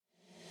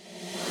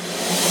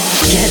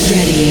Get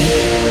ready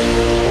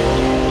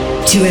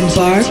to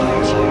embark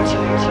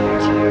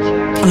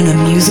on a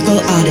musical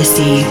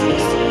odyssey,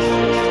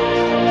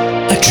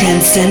 a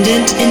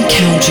transcendent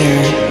encounter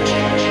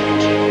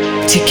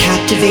to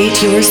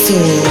captivate your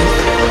soul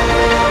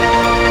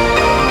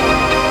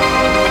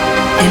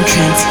and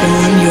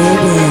transform your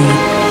world.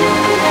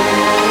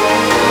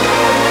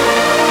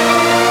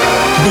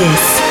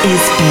 This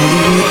is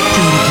Bollywood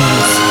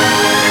Chronicles.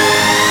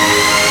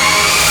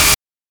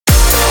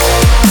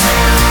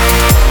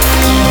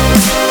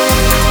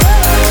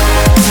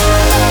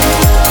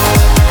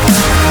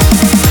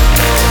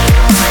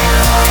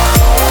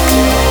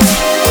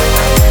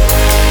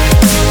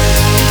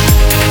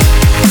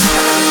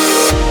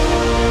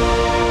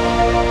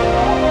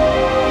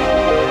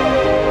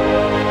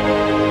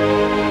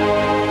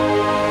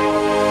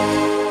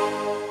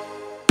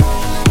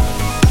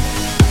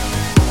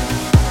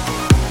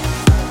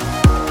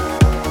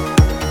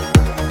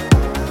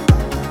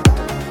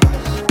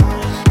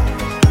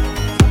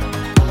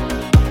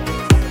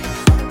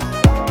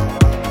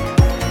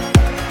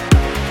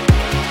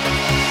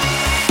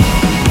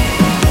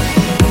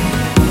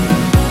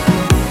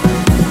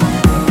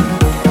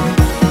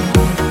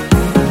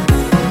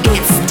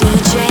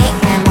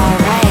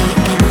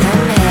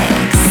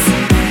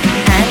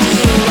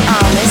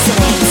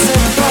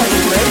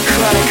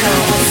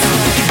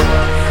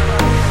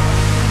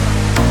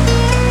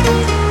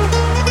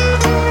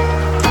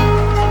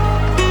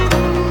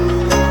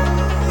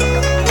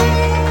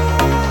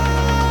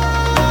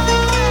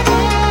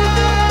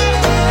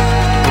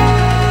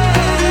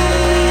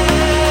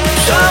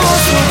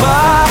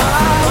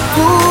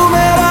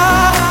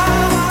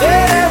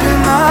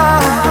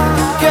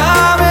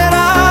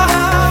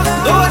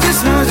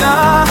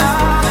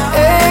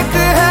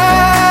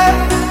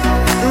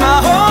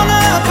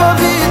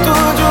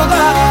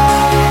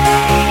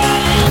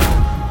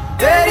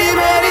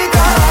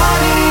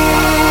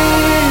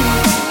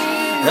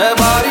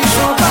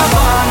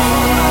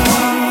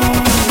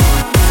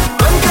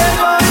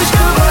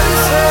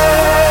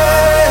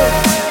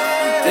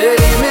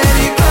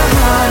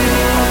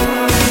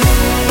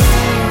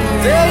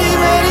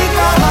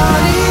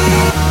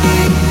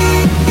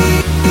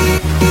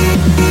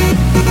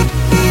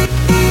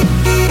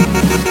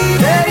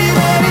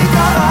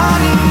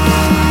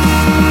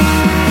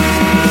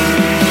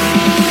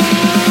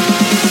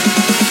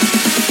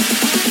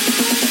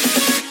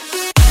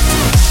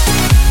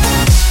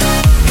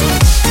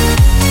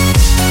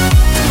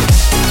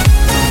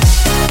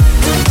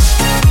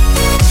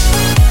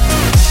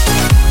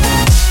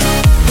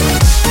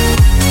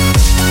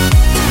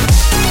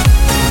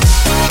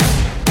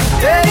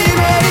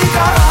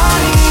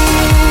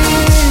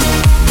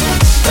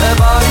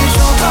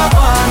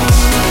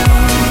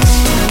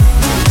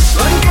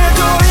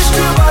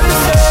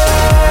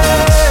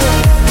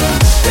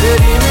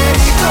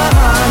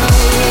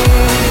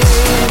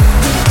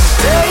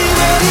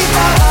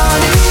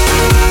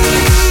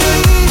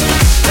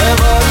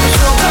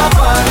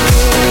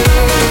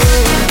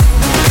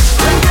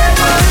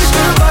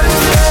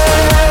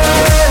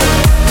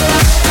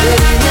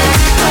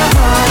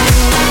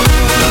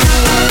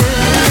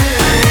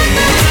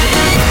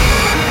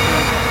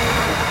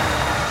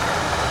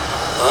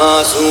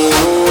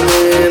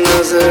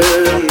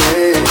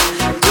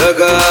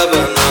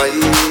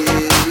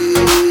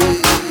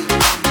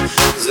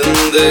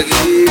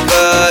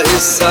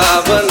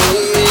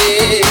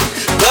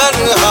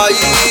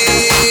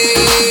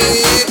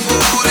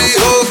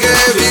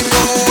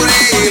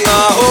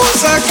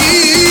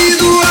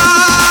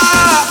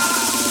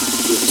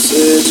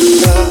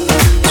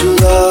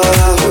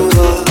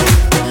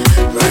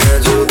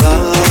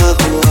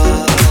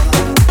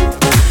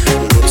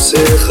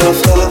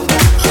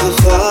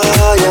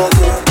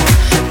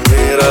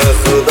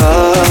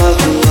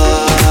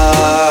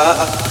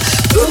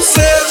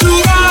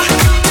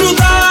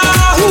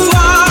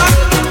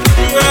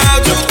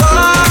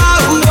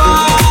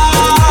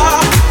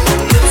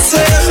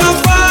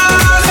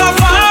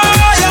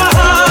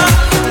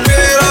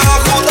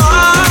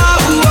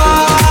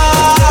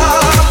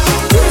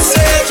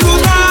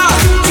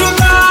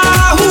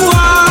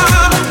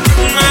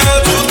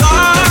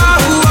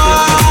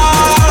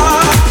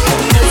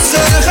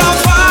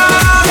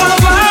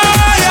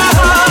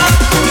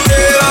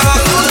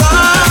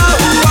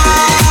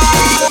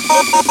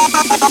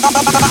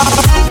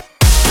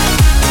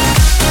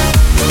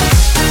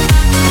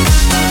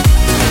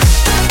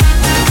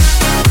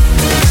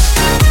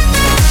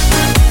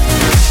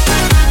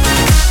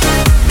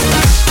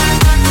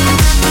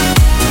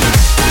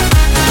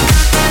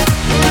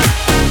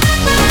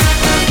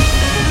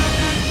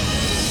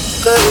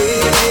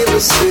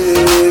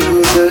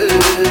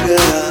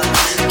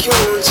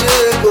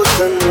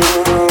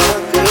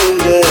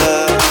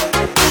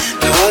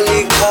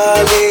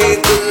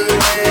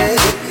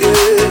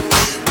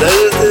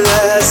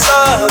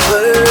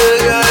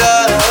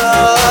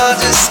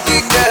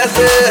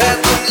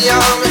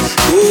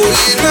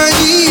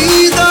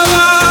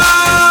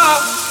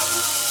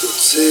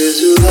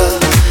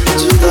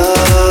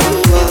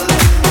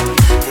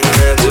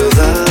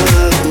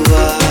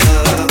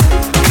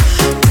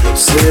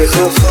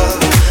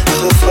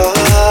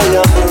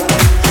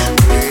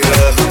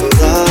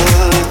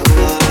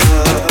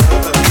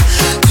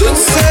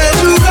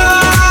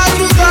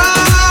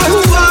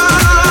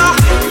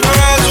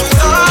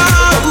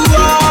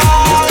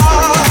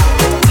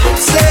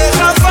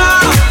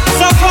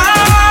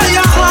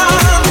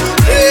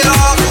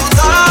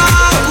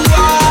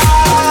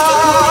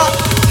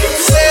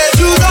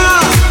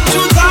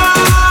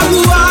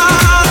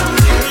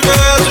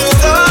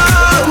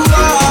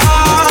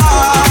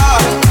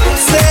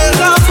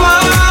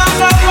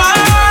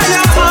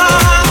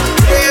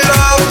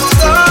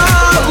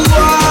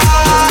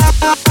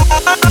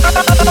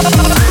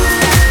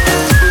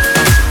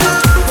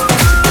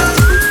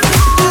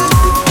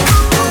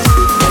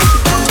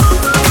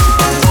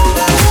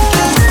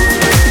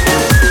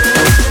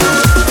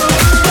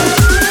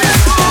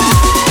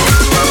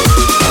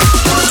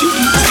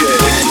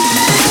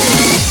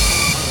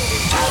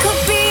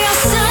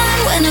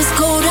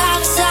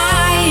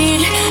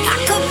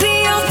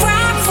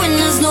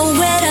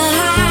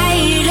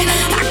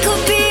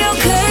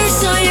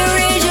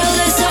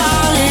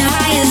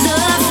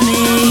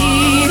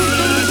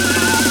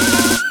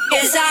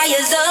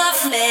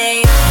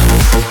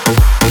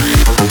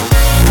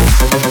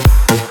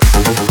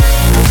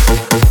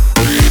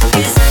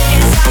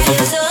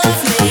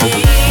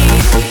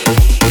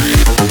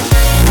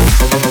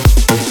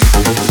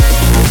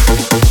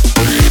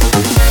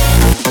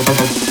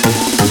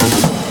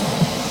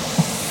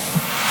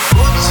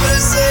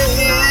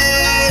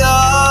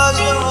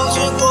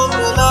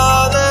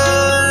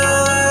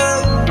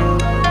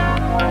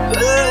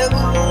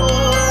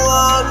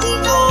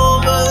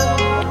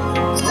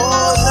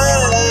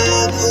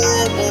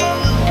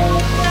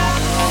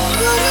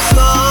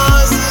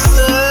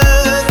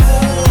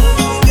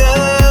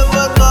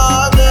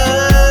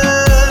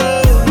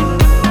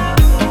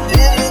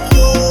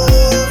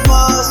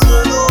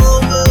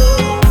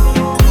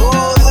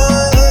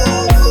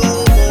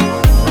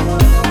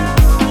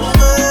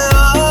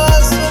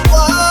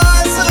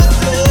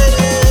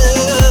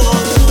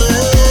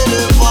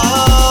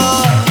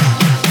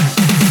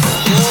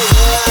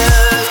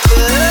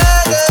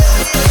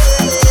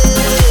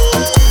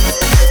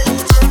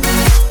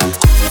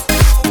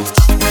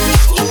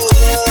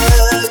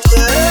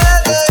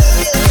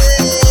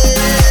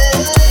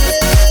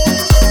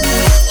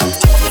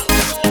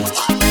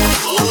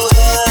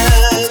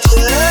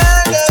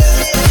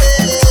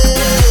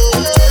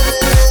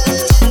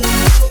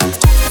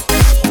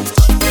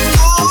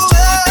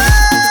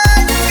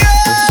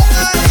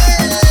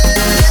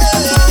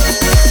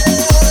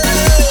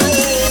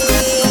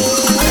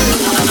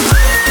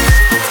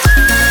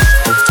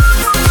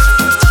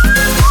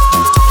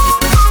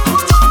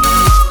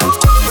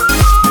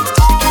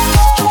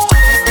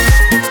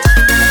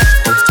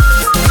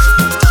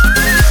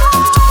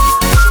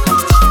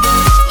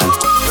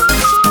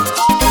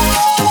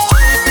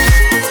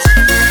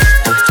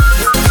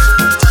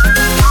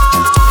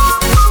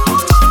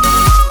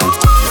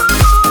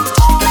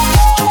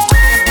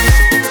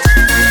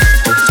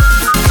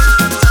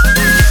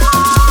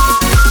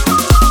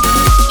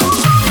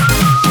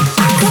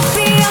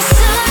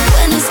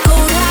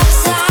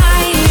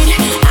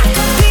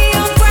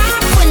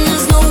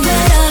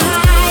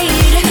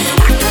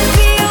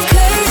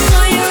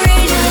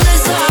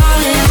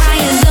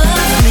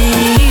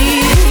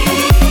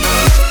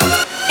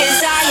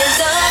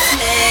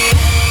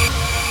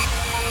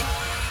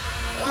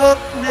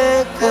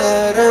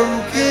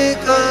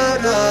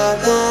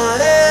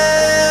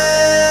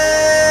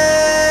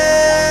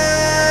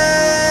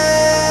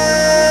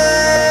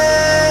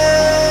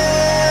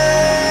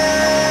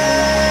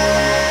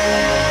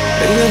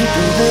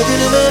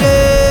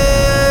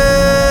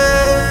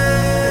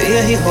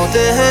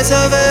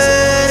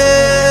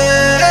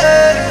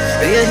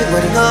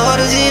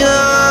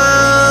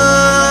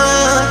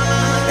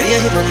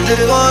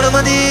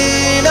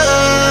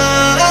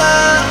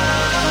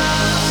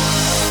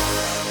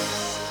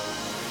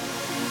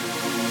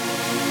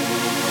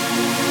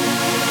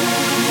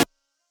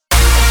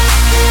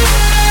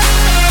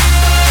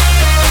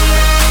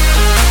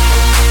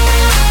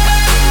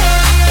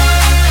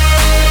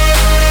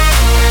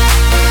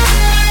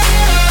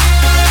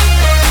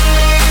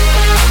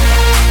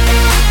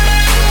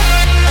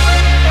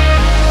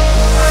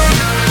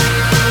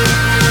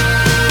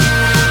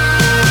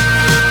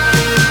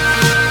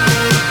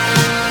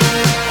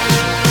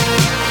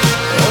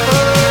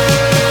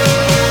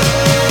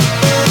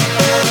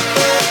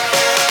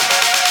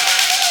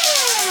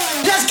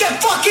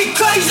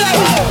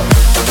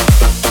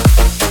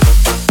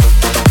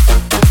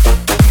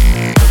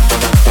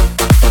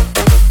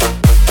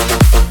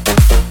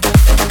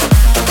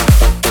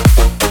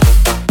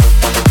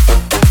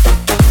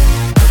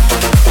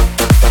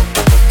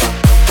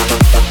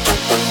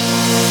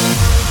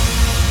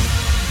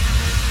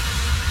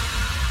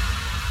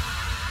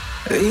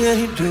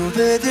 यही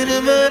डूबे दिन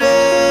मेरे,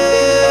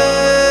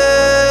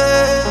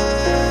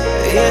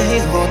 यही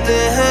होते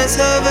हैं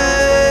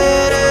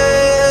सवेरे,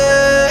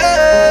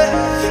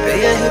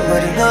 यही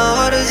मरना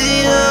और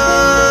जीना,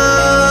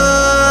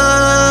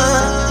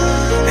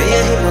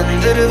 यही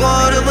मंदिर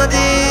और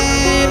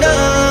मदीना।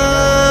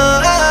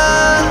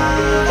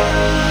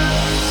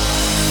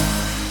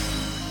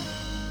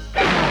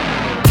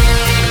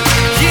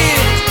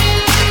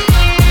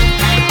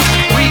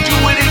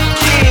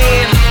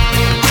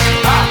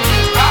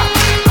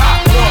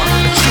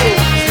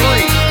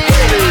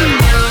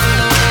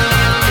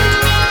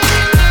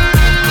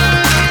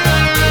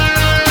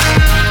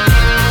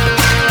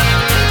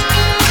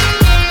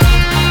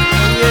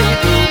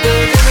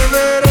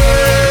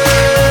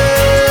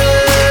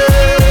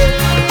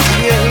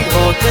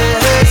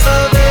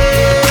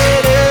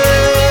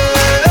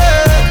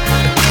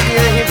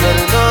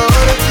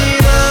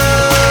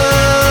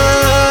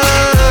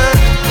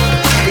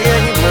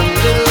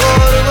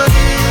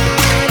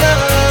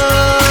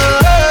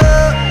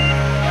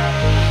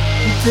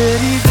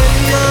 तेरी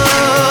गलियां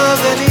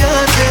गलियां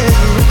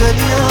तेरी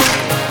गलियां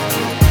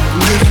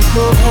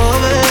मुझको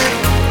भावे,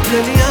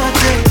 गलियां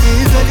तेरी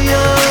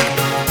गलियां,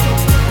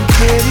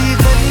 तेरी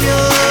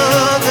गलियां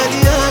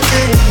गलियां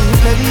तेरी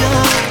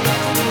गलियां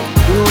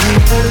तू ही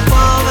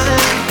तड़पावे,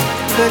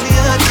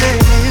 गलियां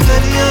तेरी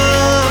गलियां।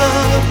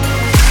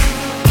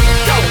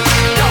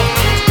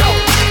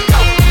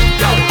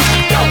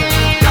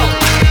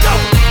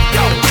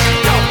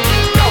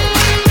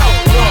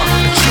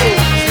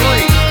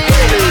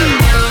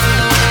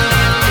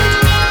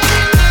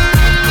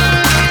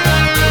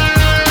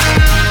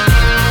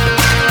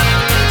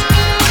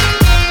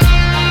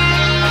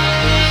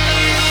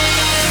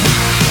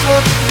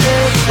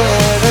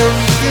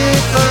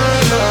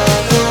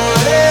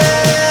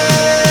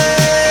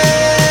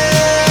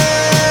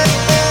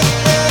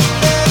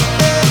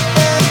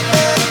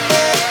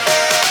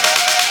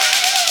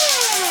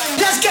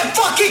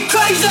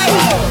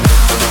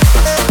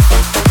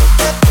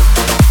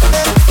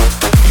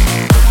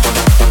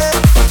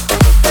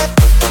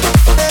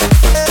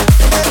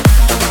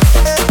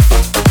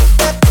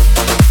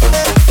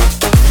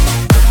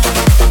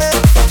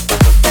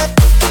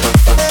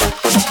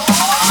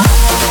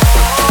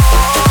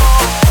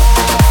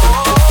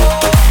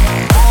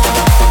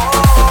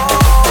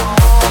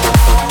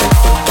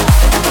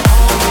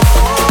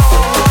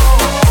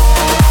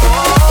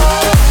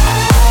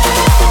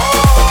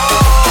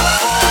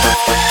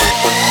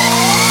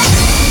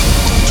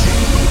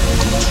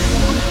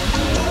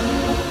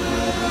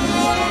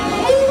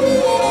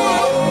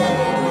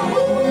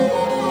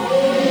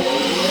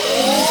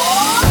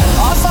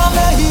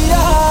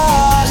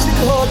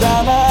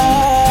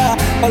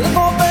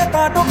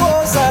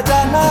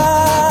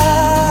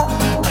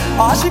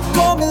 आशिक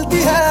को मिलती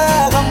है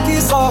गम की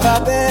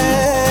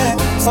सौगातें,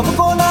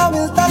 सबको ना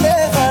मिलता ये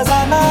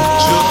खजाना।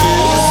 जो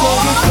तेरे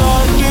संग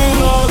काटी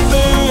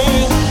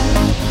रातें,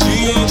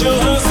 जिए जो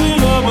हंसी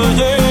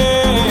लम्हे,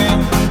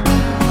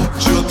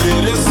 जो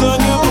तेरे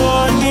संग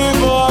बाटी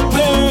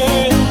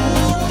बातें,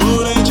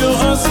 पूरे जो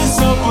हंसी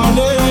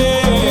सपने।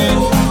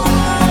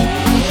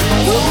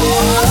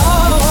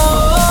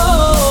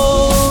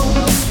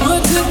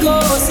 मुझको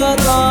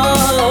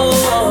सताओ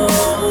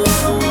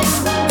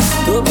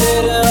तो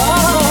फिर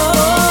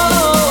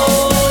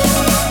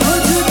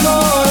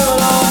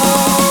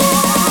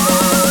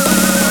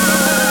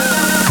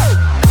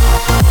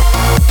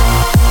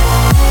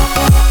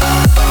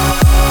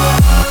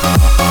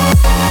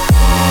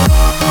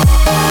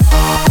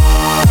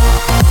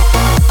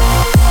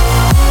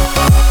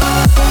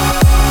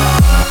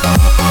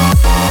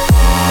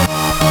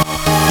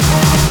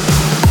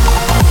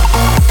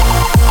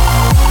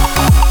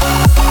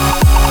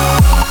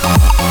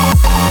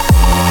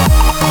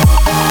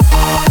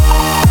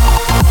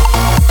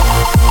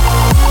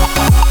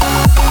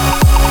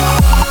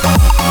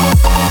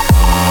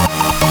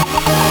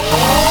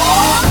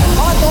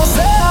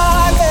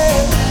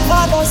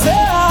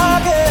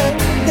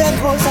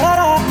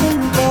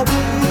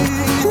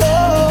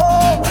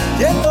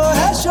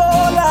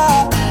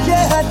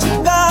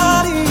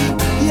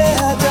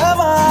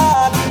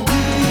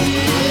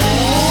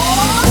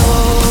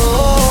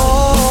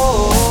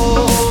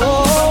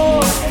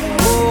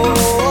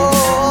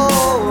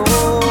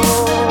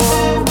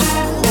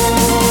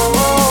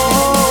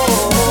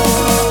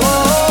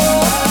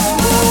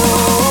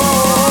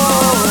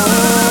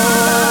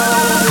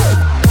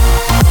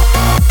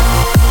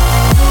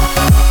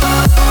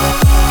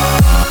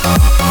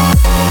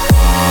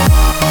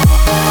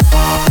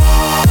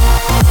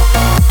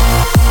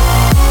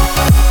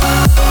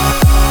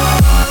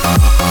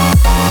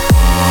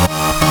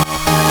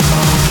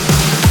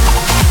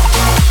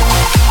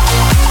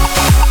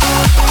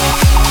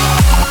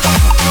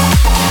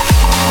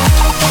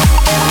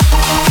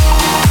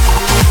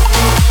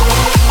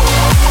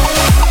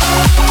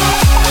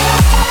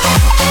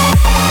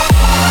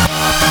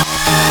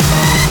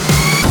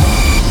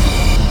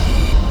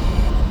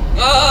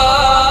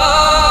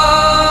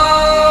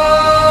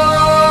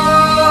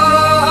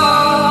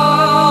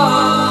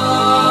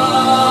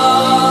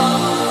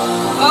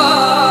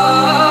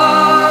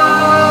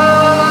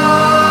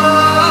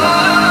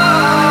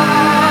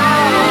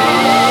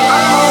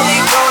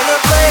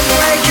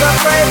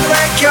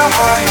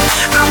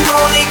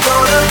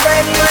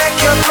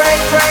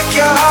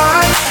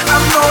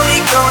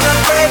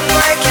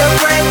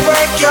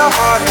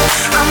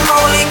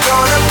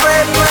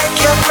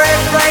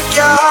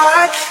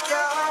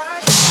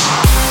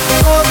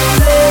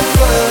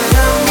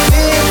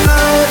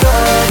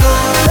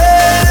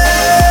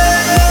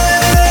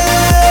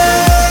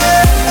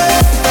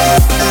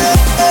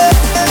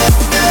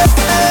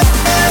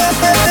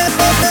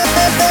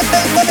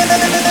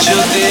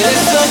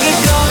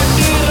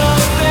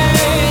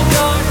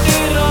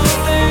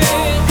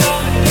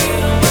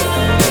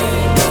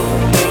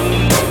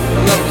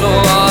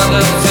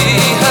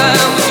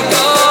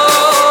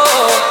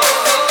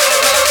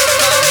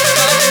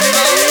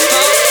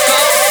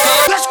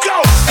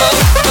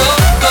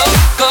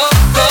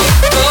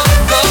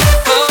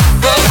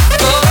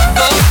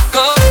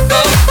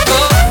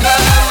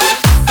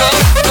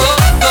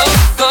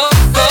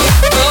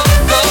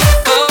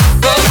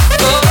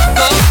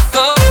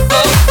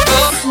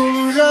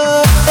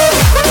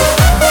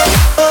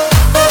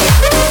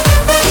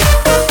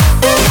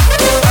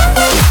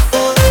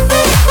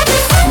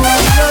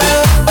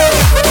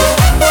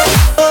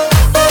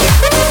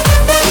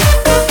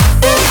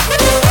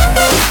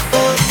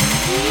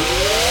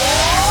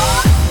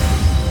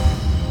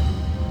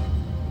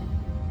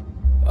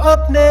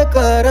अपने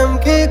करम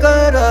की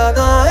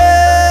करादाए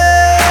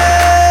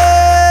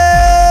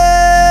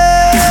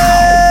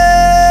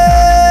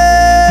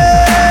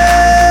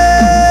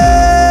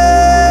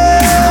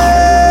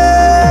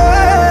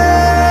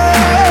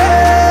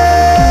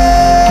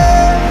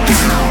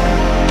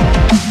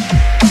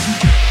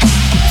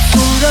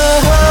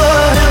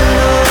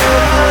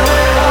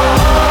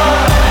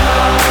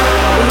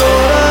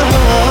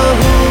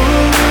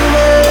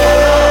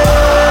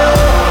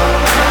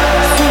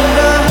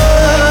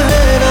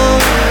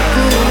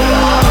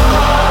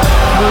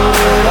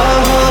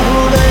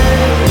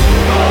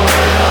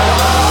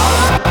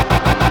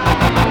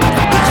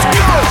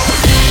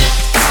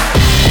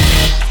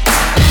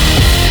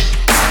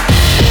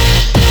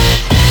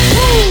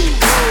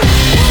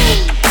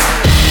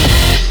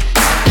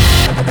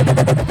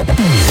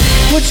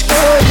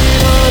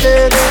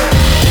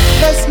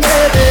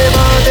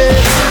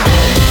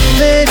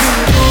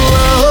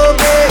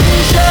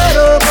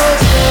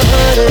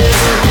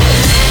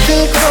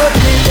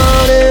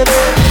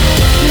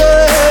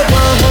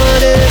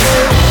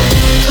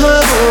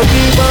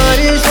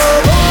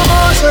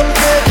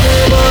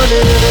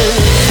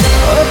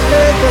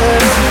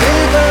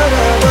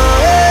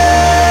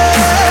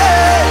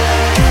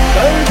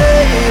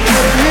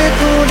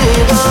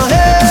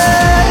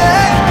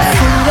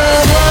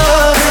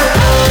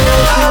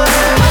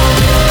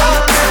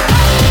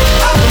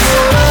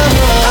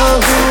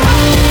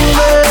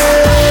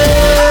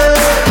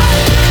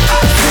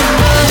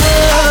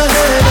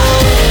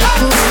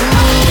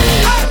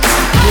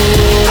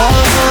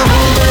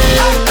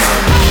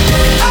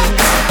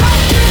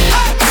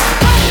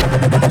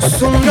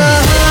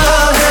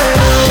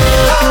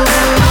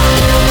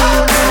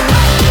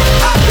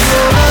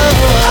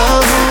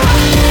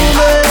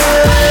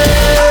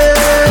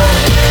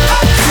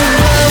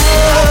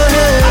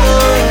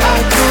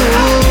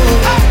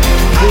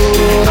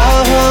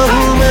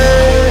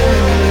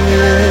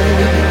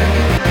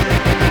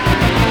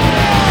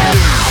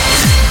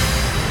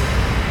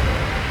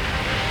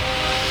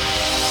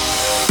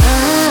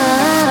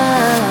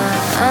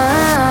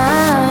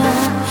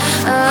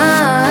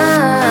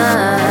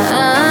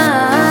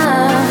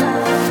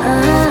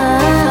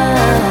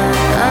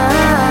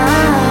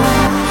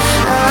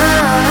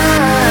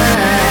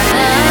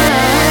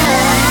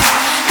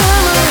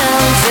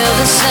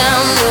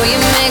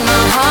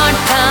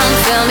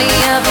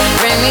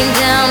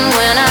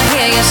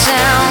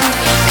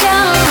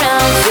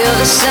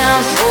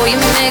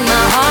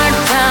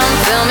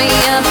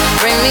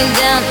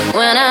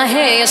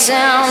your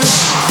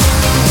sound.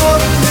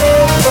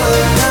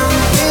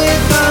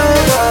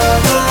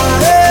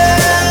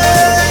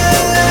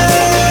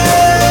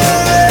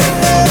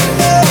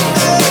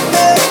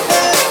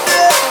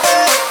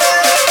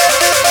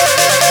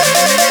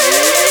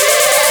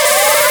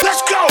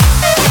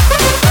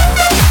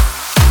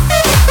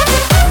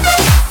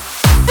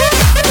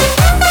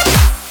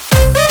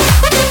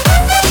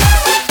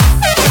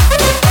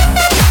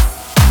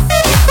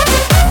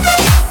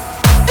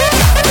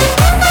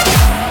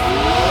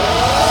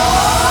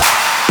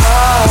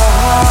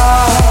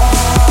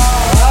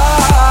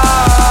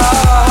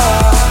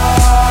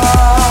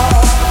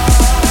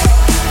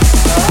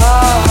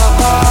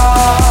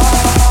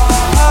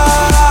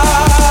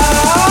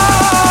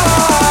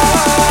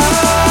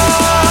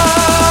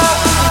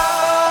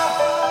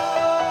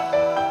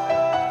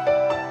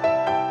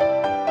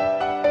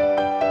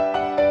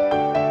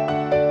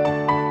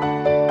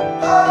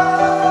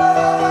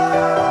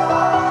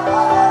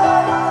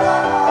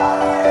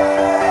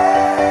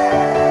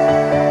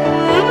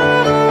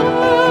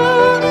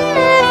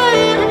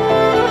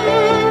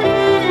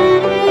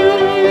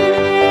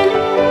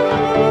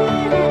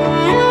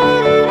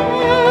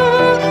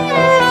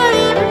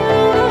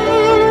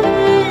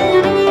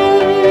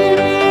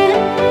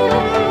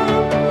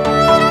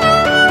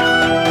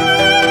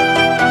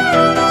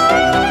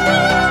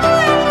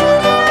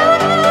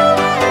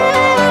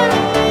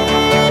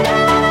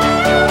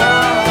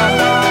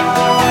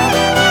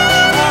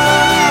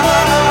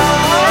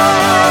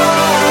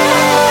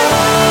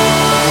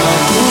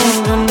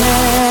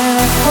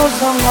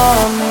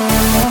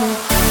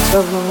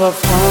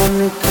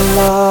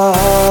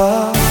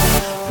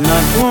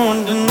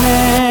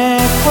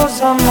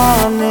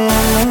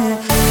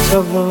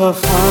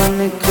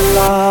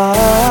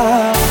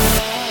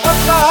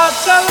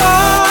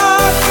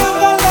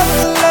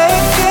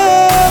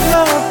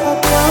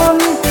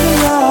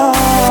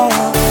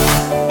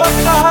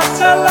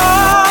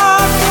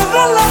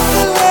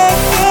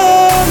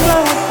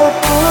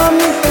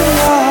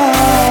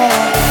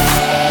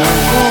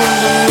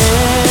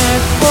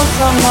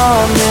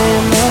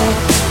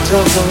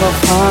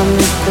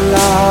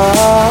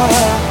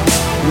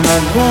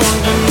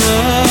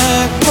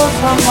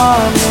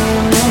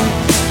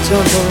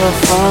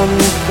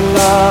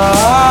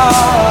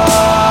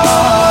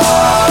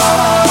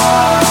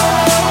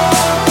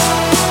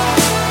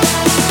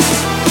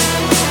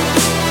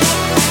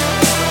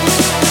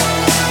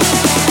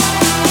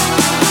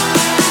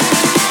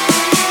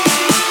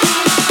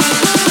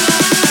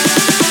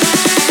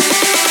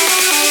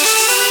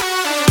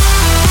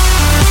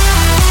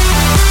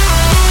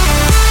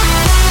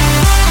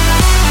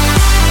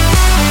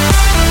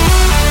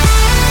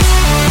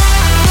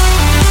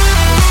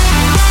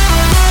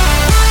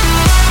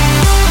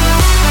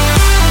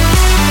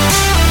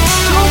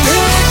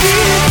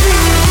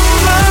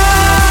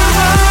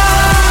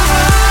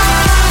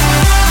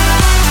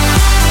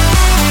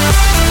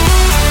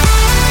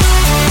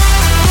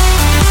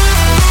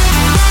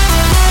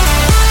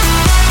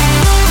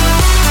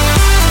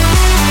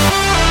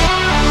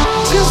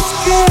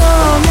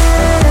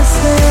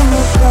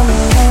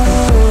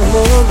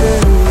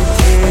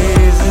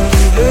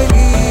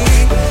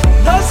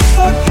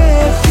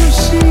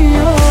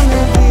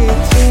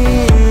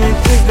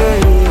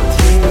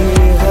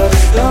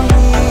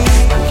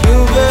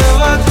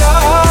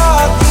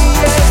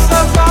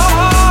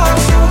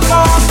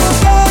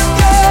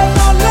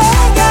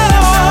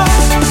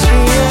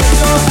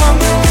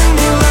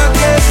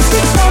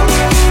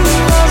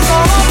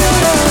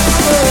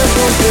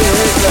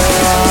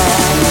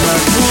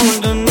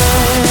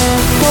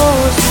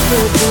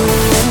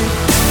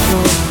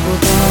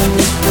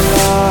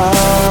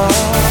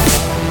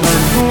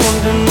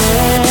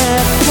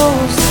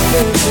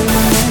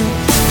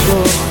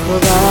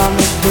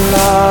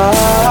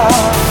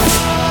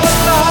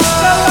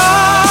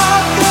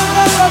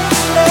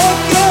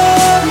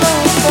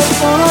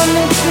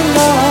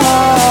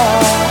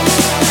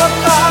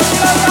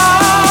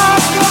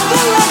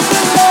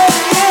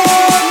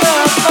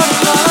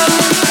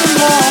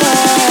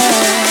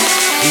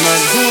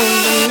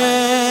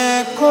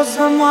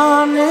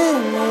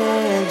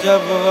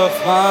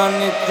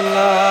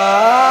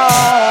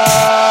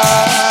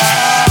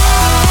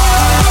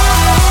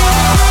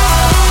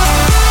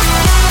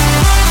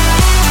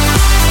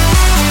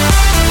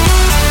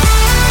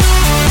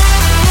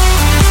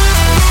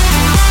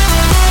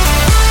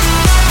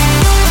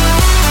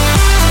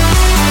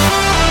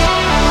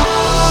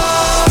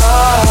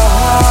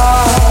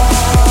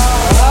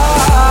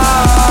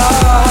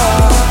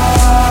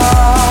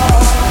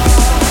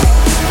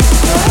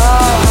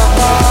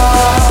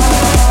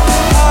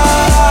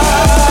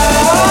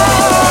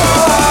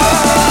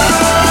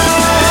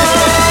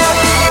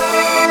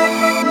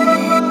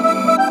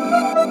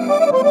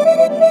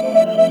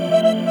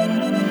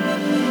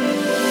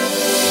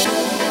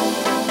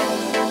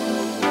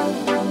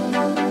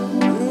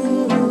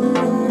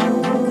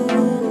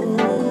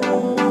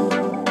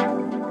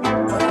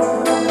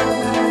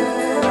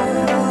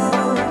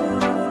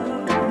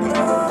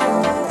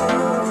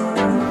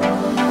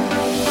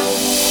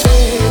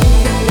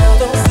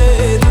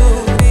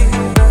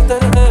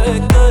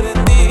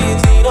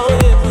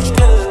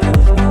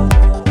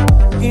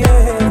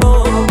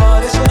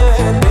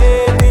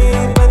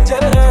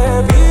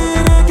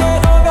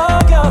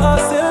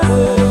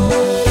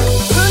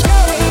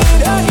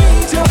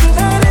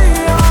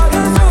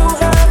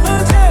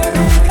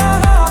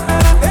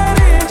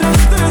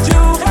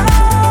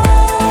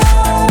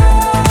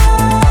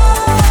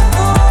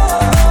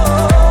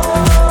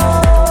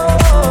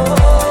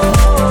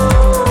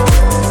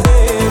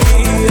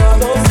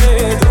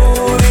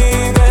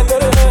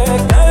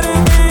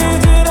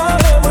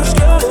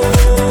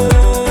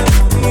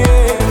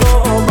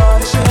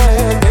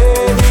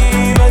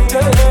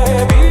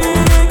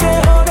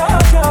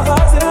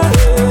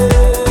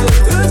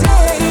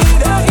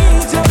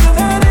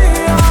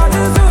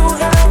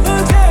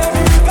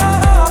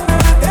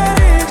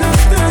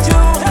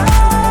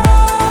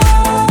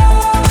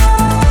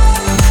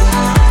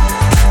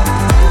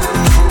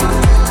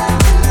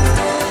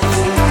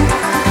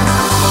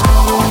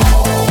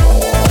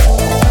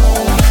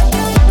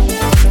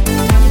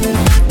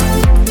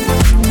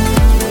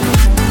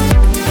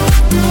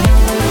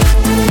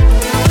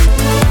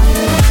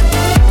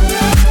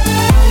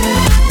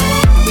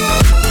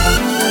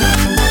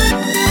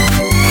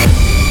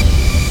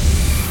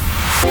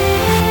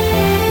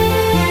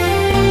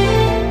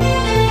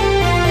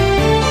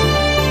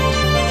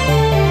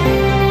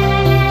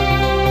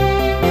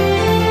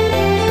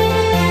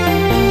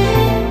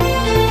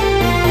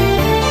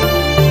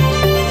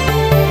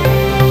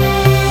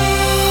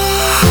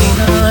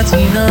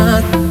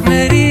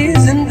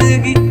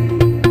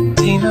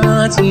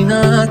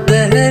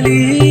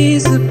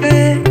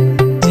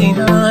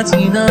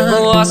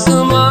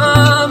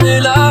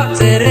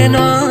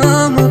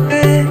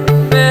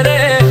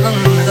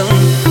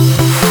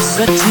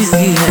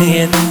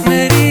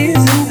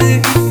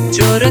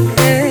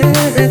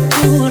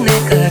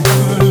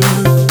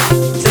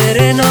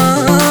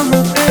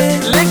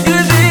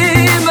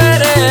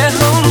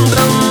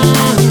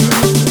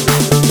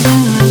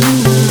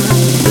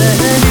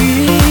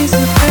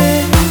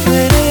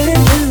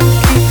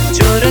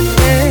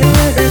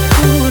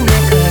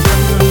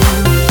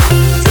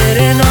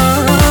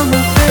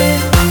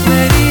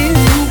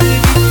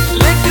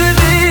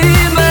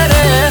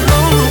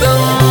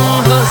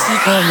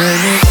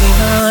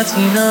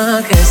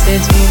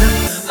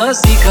 ना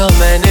सीखा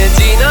मैंने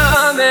जीना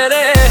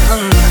मेरे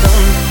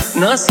हमदम,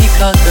 ना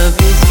सीखा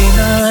कभी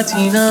जीना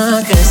जीना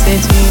कैसे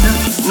जीना,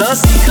 ना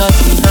सीखा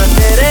जीना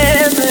तेरे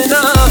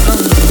बिना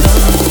हमदम।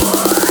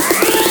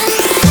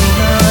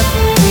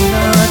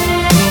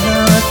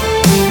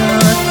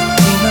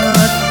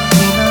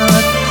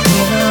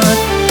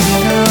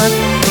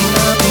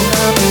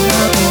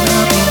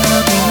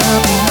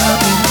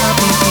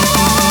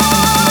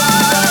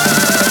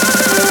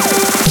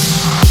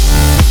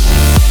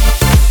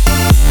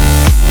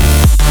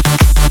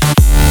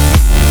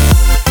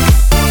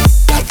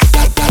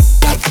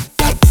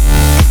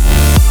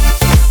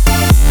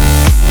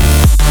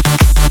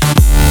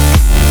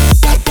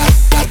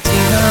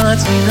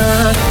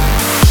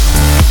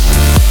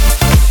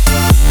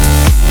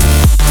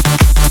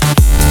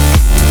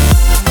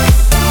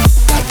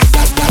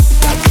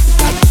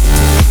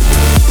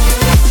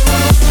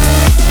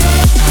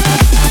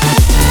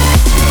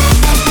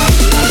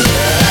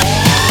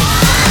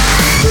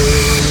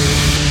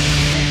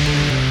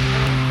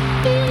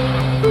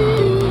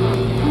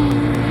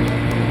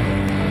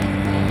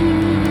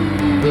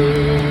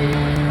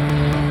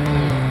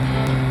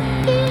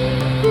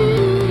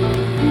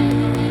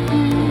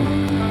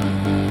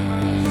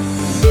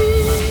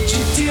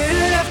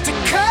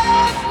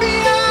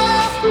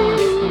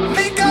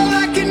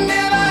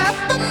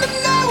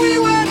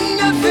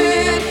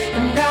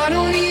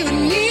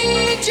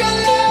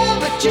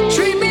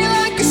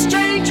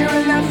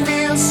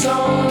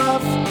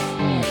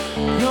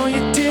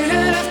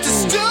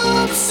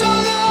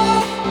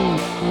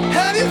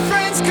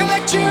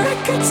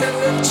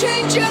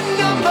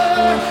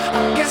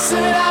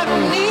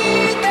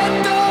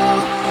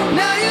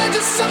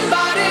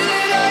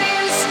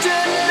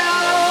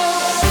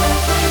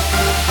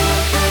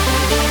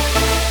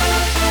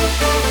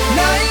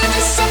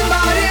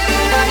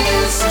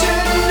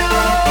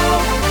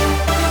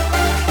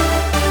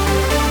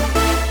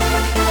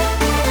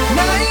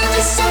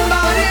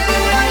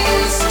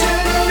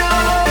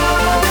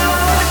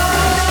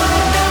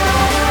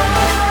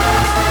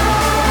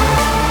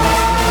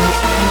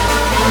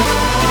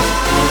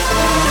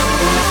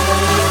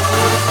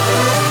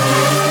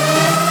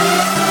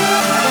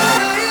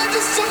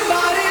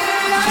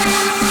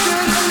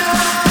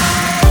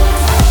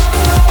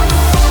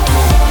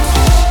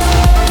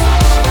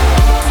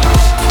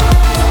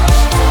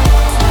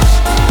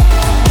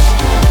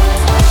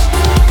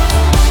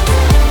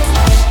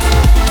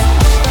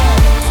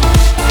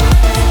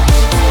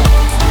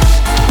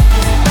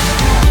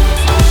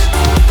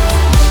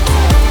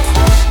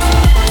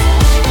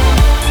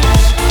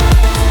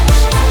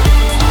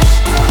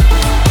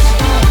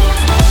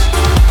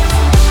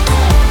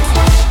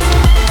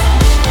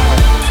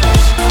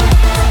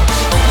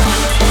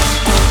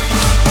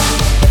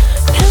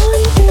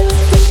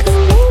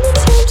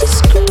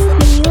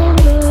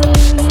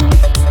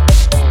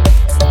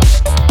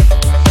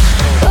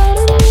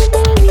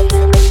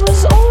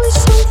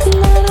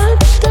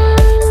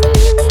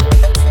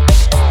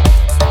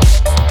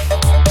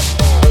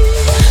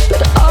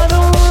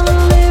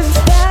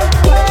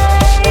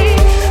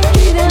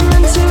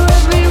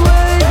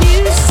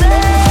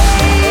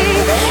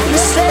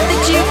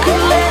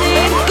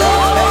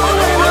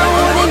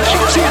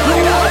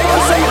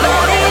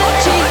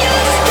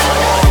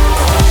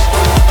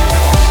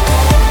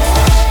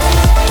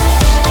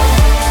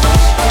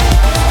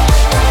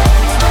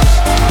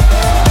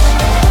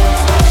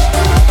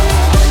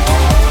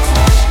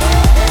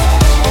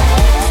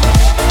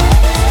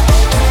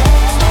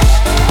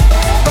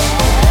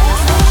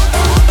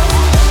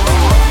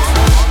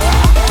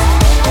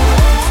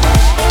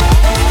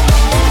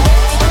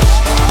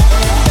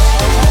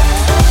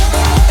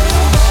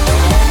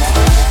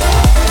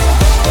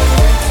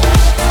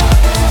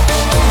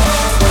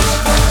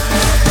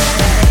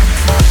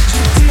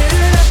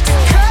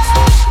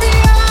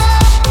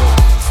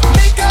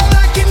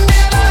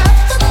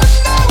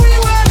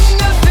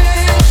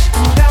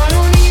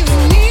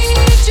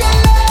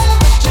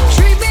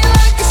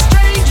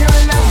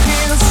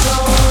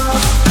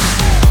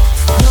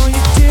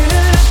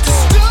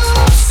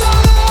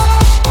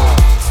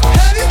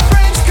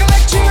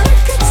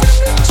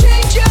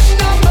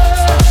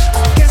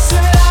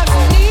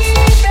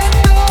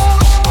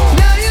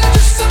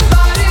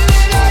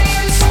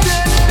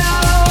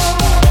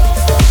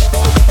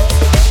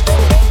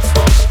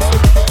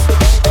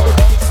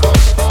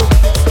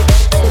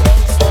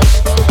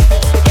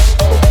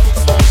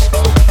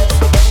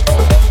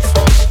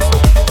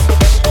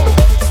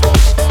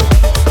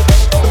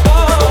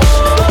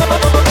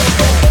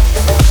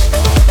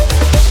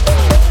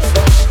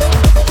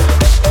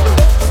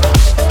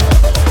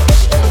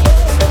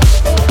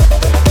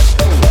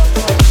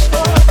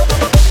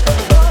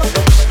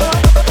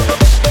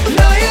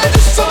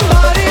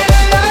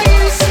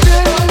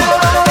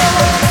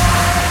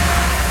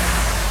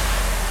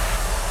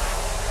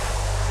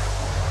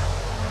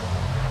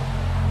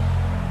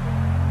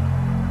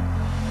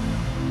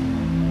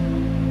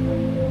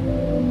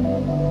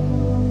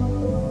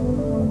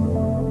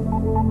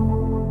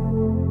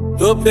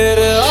 तो फिर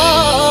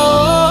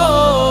आओ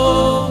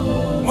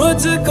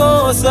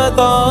मुझको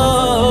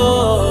सताओ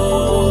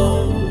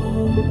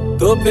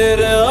तो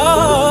फिर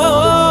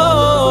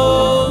आओ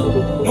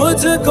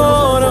मुझको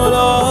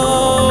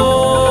रुलाओ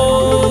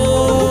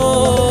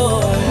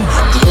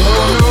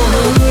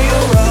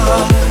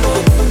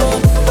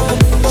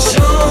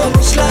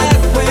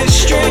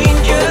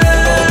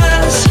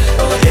Strangers,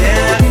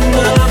 had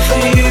enough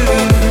of you,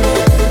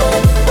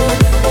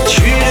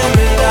 treating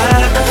me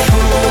like a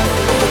fool.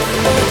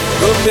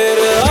 तो फिर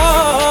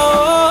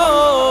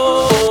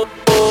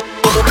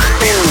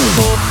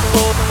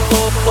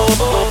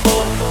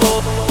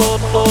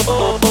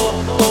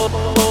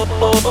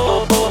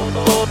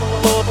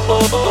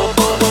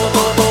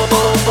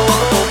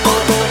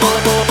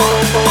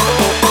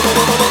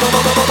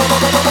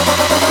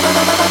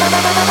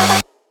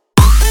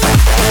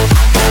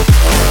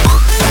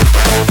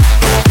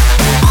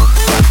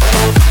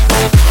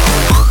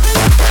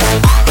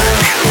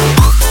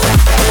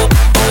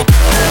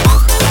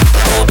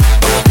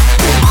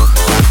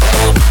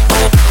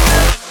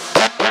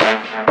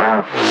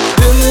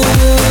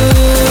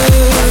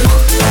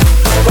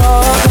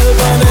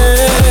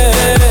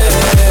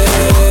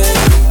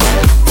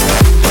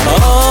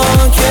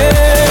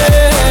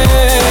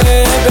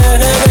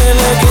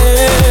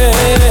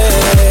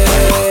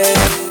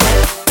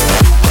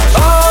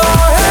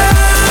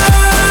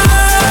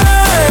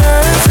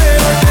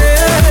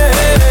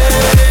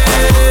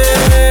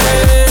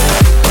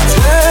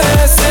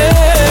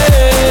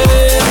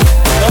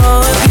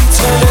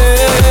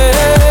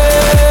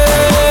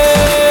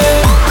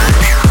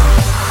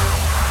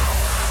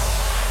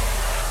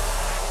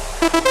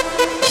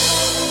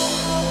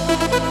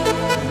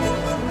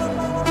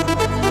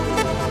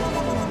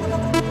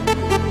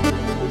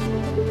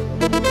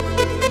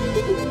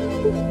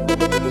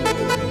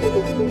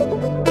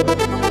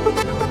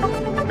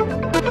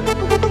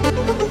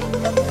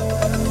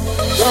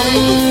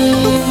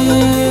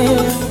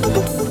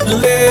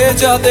ले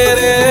जा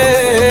तेरे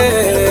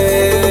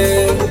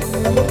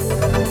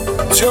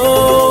जो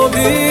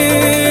भी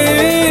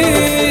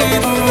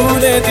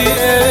तूने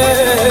दिए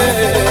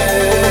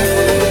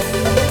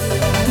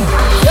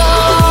या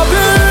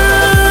फिर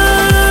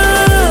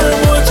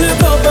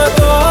मुझको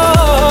बता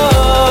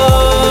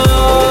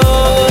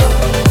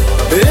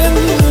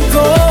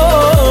इनको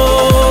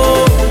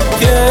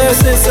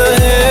कैसे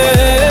सहे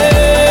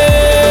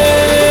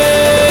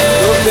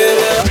तो फिर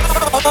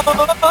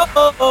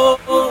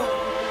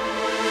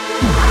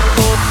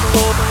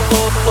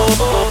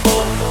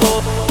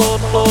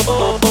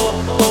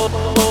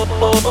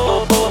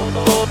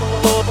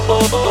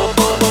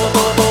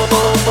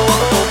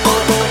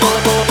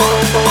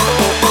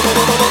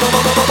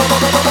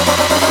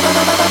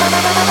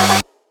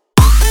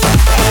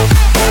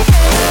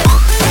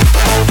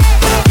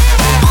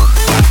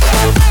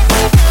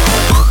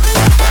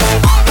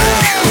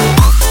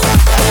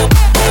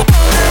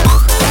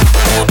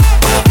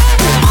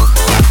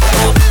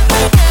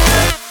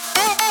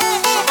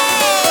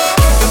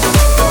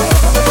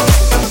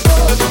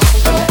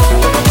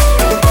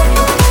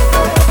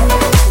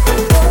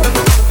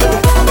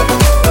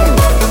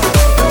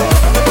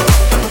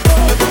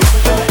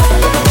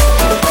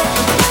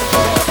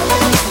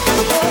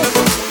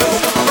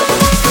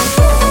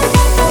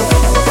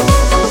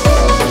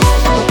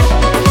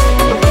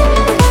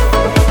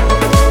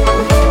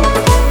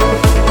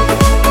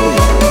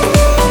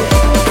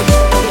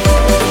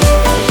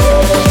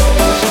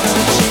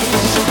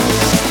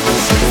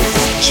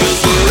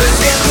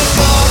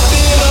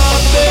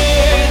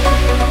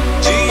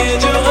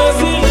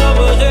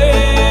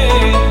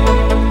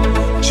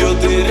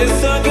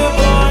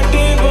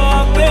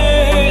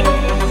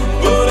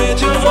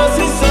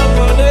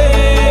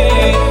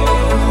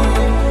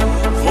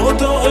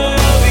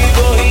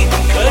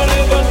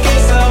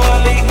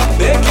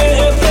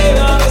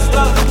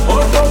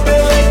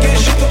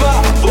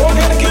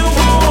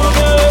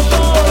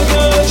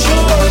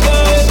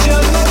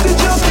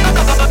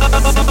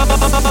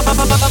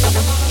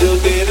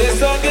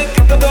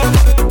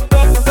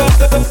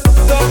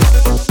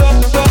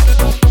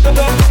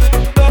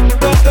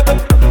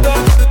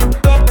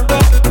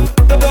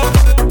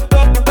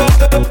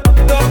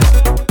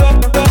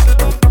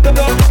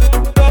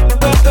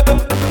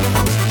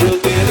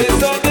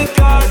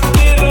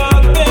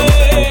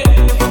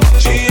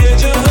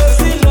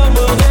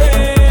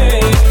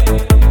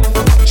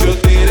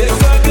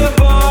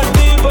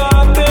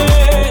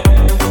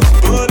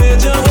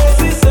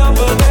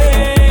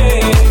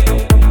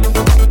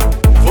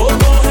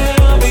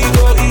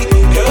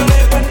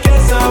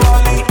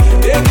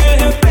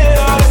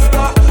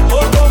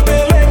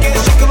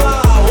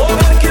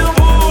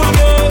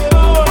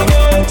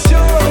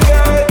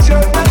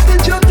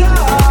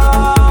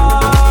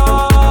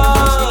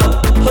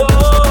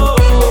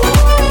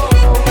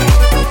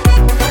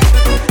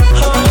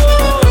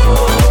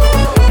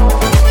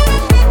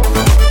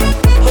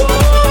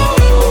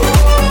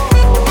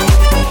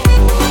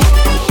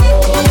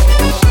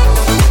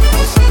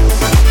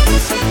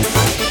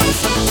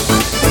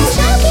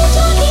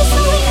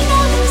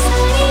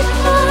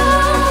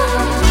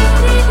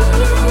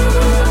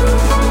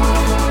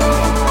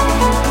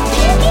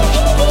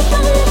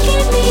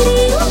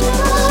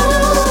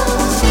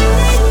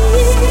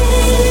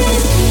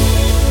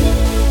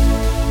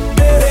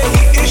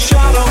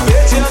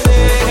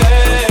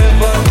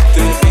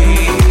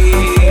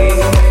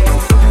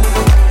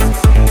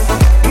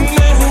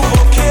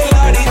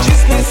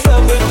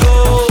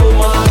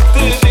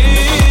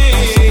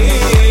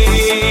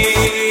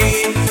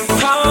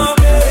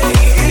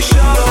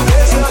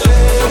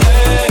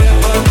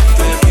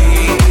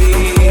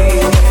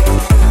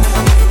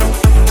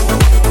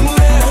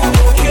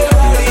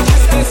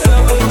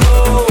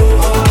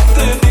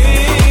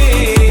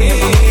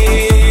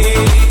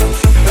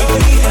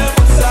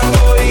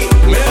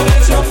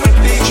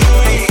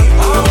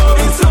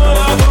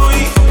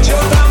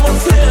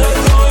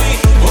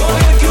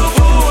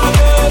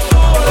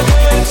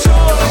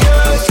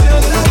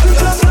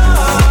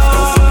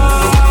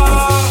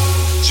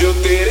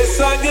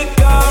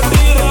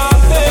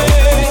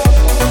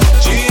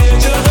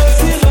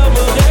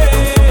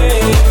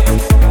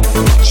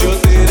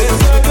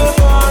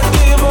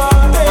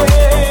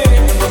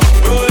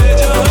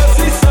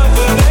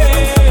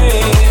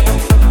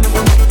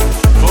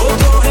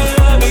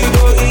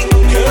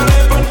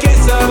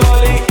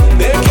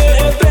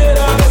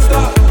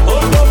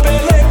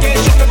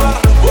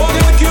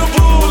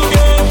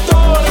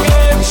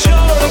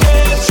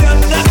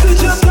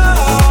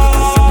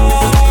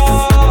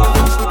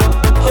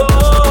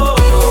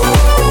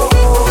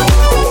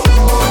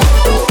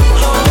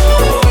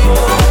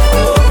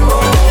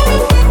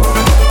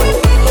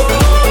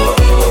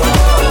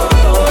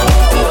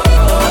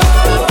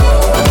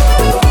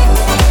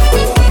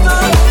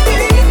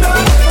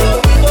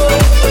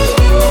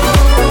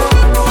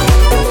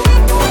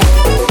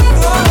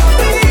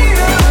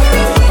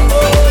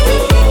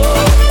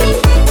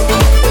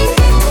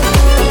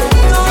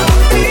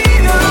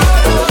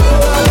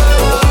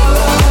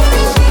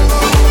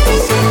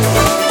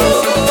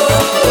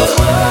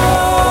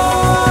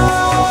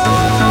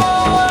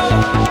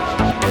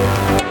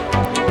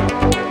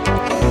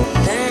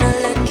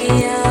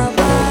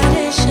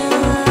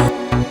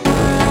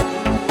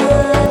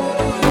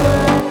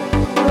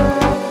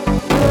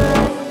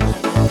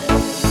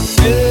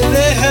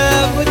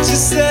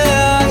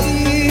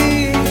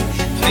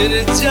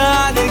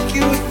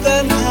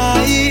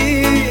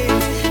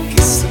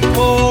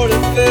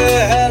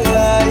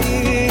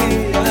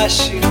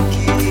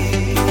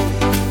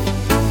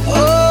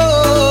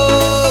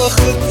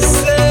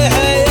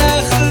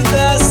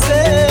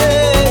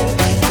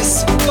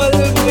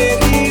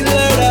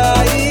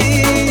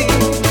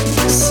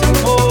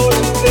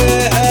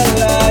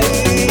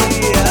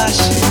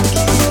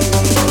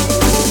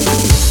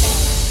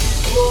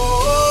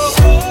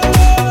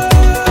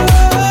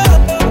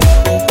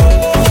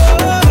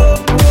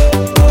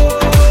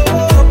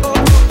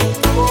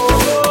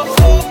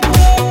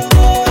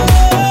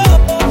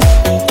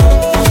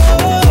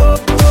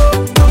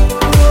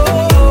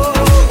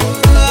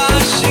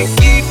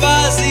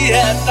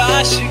है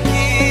ताश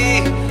की,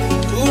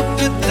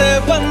 टूटते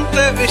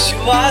बनते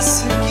विश्वास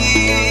की।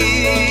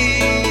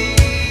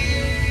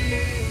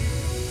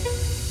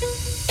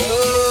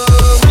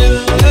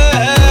 मिलने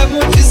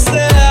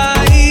मुझसे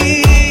आई,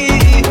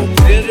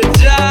 फिर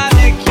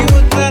जाने क्यों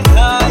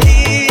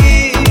तन्हाई,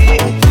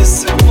 इस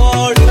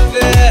मोड़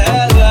पे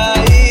है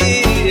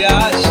लाई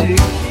आशिकी।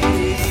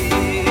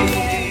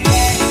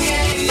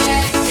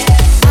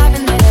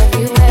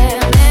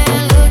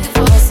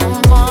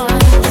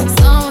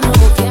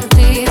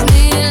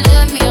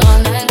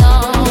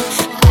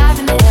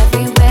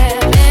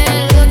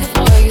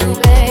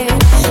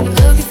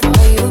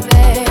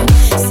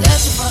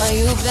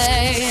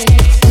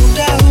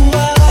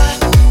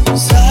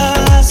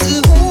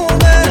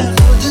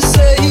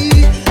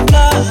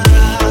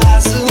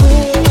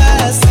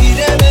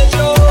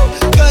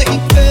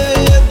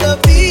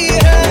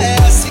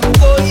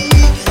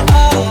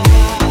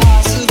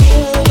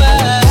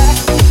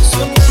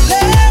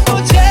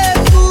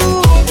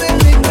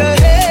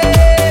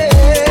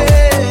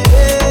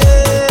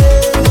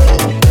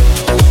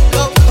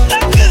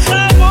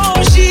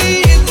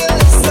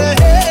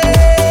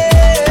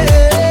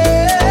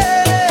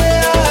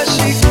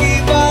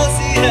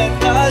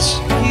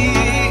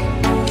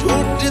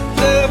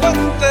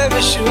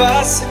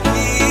 विश्वास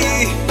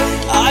की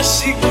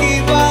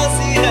आशिकी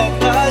बाजी है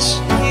ताश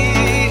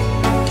की,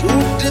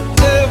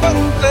 टूटते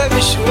बनते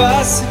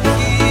विश्वास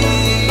की।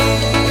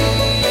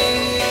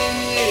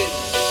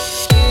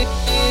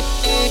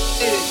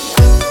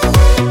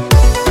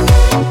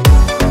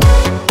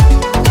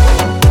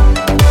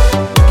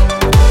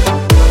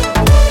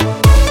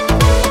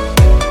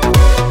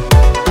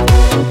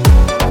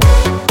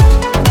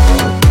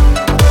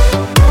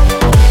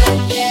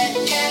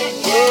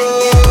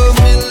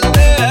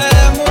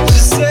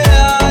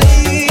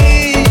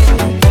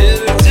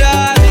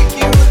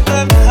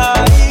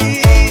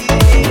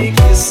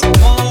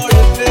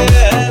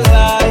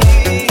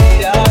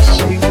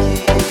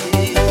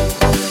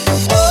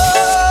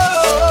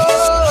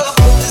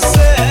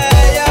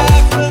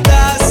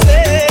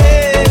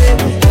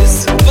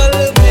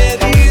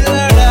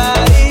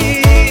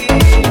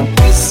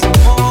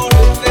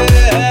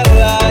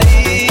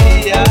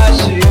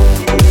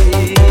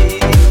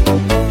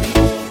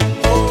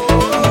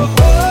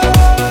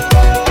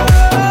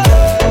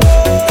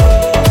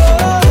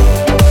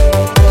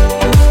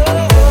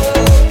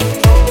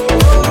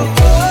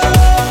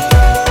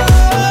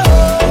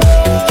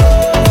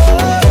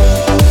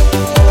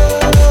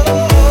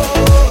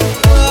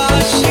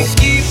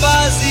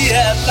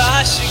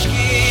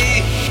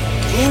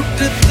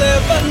 टूटते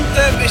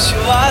बनते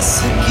विश्वास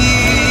की।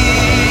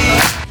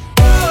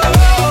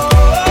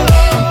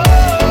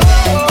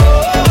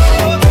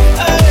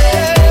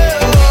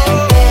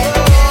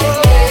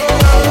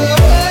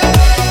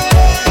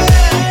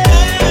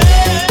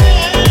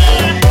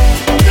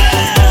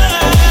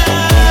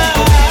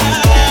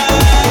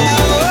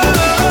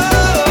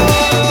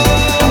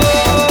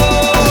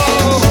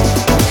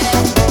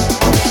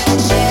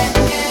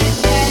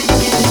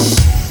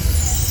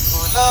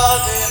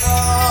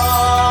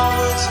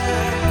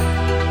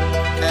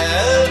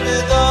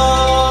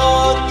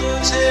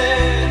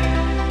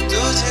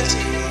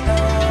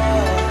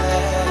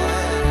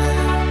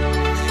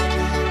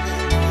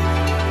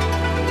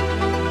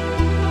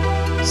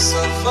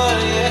 सफर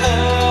ये है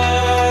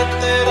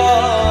तेरा,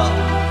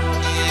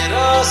 ये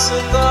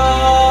रास्ता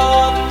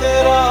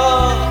तेरा,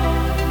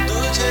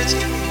 तुझे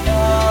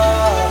जीना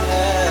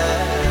है।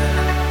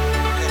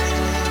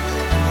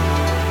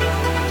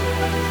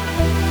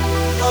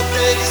 और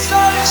तेरी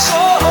सारी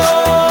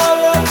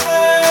शोहरतें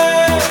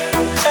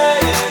है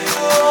ये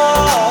दुआ,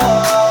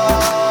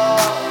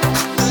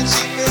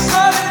 तुझी पे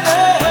सारी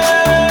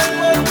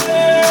रहमतें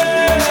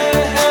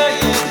है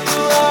ये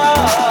दुआ।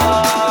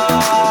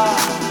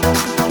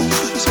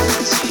 तुझे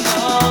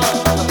जीना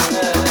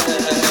है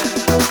मेरे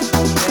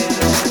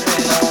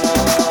प्यार।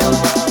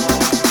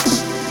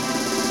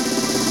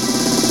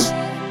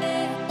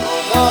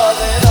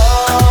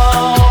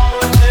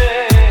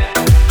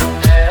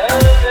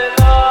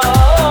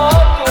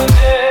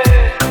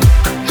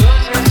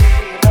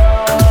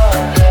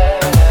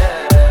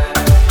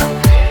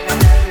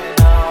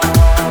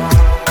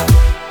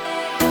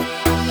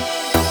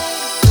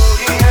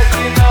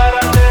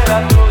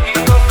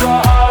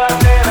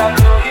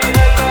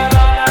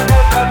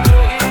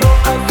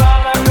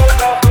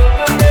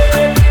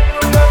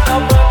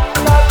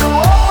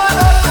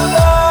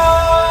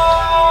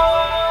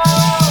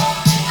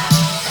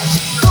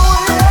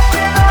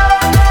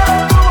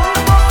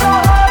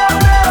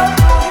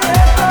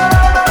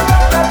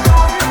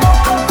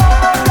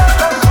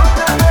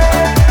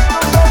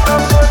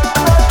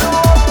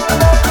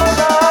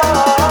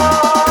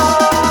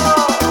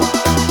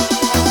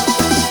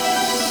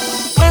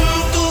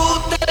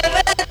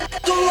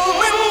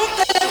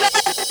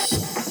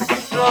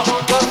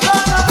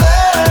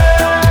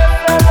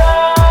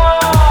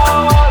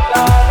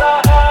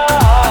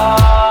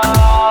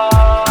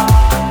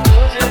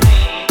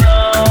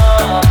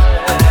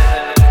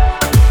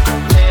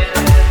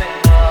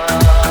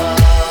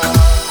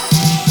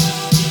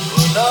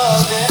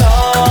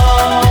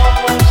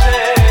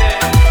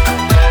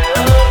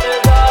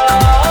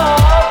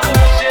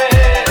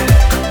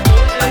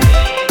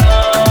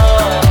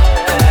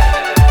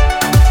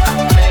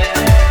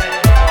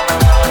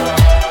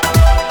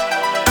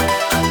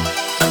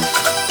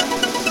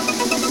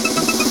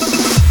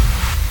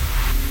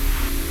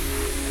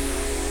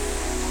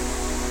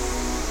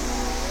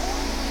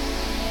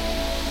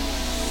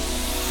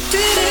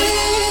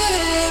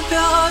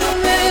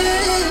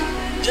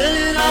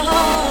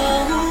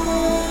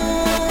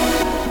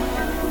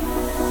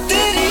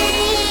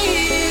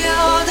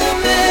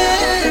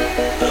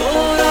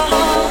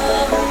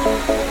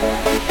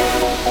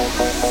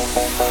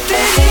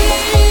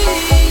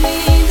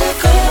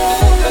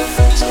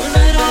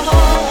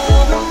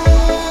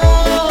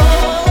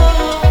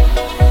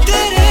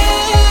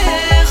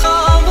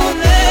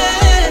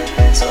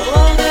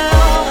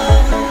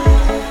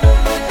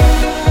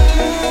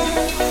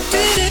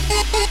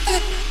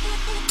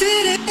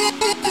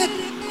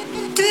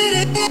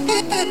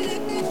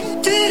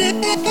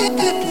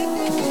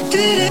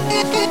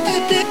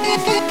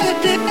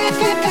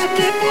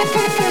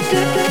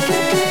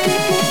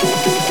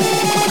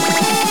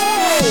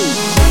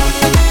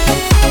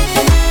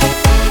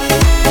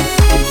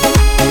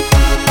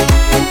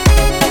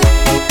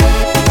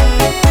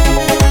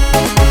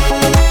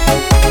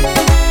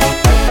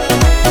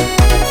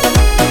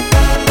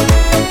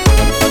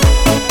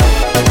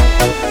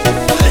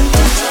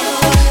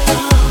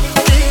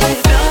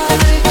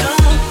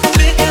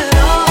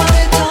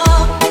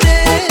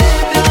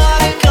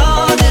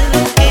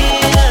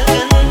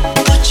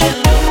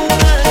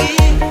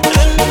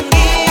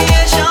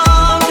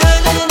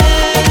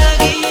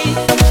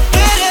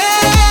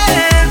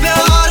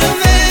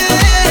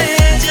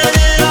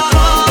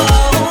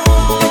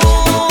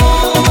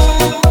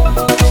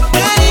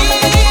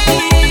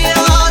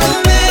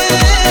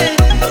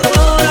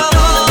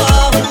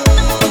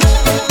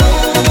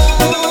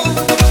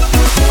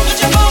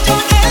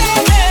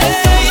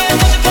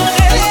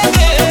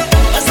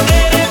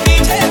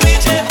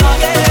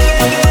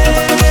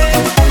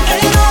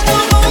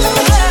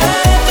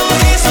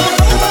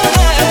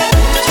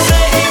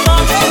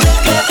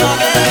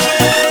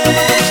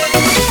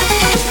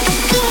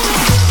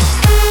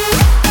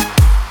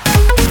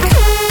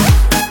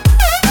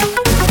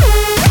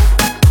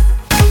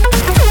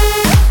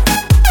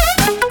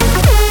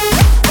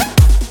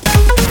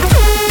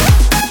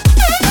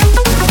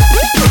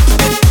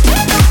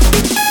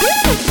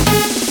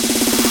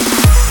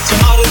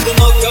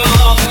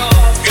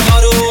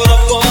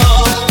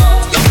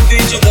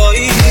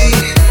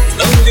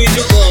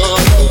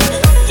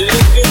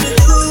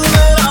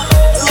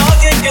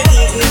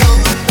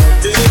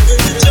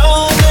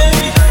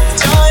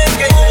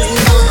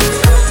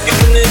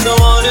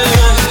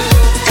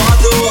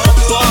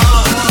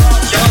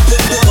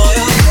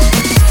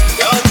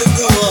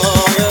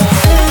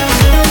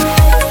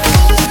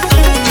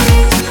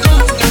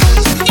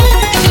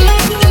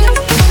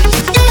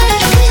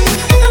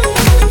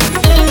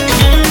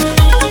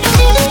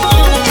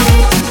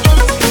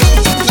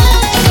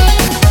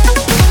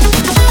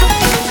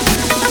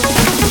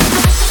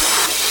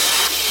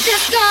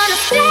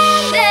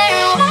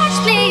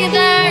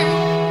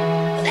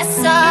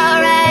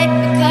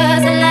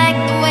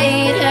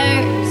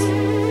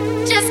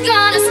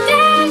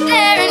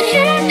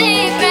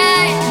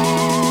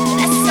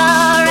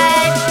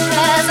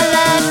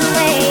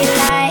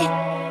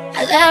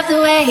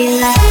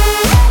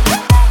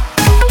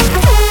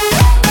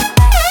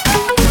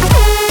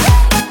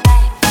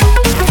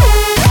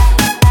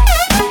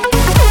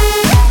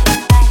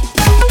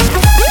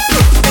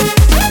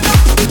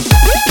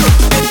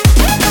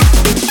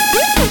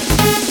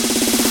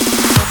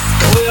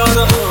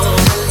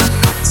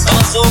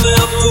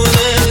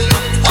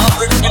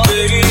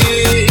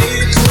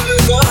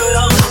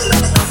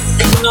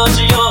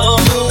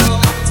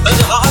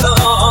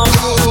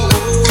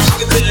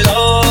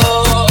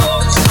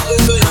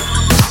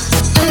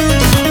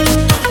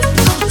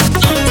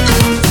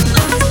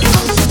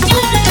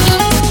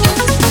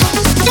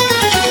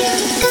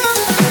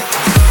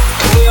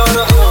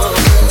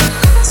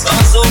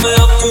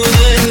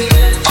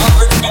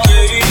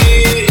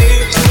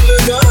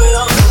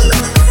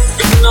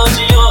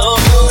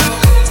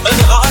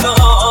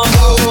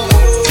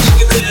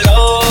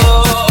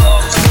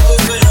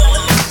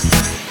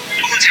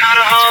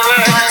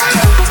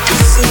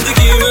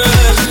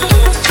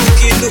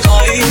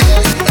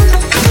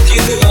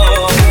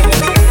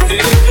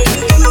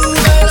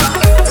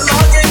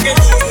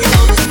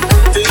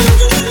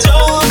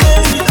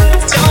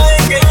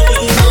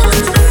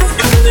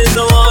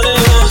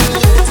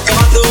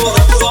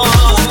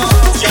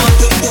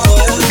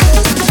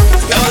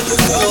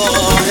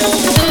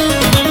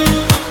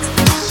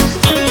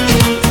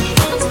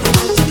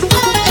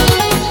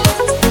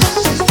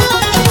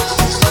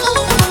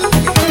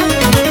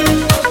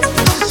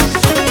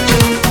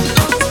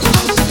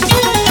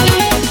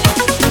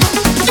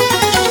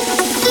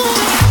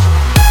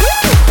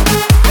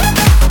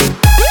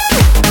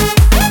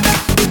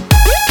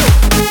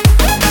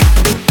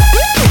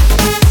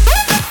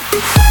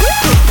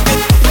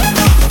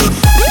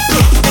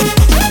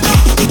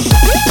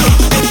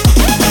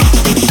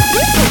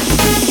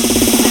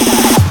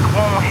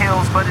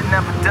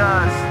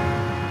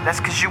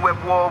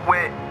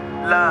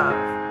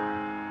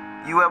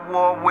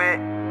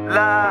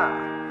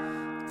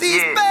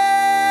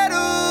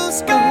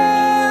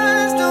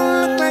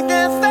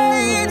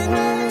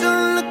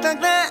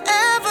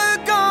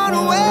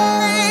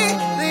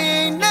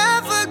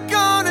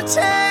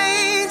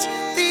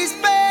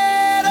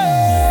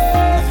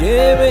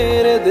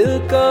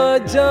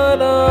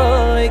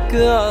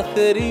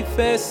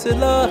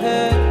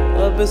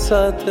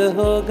 साथ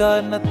होगा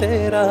न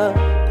तेरा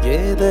ये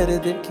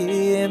दर्द की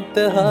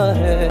इंतहा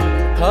है।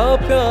 हाँ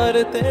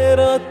प्यार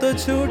तेरा तो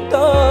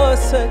झूठा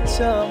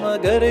सच्चा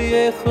मगर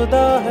ये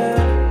खुदा है।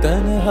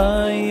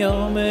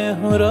 तन्हाइयों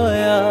में हूँ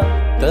रोया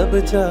तब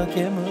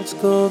जाके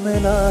मुझको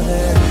मिला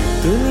है।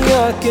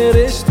 दुनिया के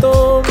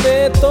रिश्तों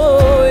में तो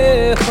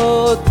ये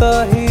होता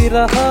ही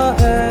रहा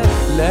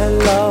है।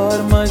 लैला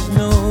और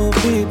मजनू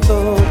भी तो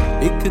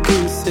एक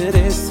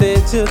दूसरे से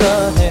जुदा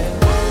है।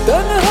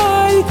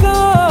 तन्हाई का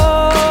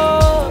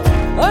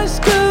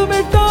अश्क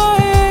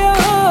मिटाए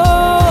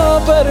यहाँ,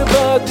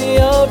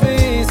 बर्बादियां भी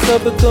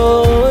सबको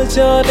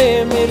जाने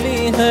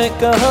मिली हैं।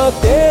 कहाँ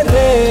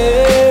तेरे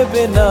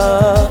बिना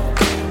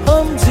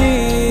हम जी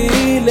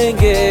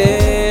लेंगे,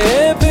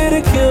 फिर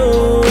क्यों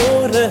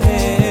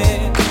रहे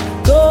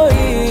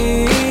कोई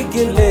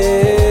गिले।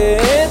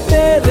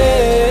 तेरे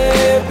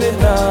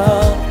बिना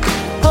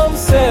हम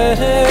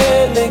सह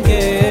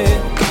लेंगे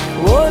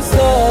वो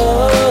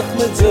जख्म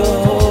जो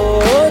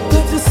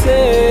तुझसे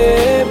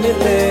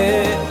मिले।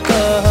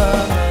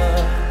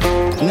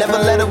 Never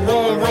let a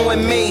wound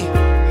ruin me,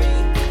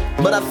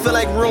 but I feel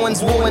like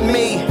ruins wooing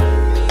me.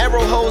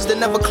 Arrow holes that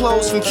never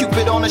close, from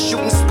Cupid on a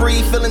shooting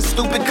spree. Feeling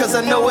stupid cause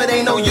I know it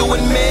ain't no you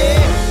and me.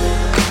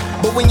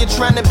 But when you're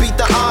trying to beat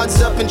the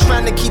odds up and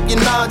trying to keep your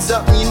nods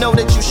up, and you know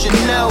that you should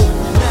know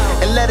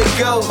and let it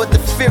go, but the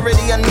fear of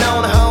the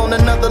unknown hone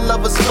another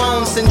lover's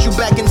phone sends you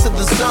back into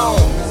the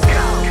zone.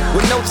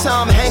 With no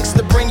Tom Hanks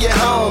to bring you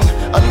home,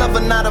 a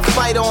lover not a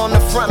fighter on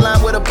the front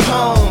line with a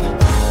poem.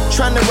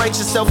 Trying to write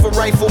yourself a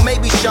rifle,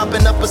 maybe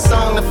sharpen up a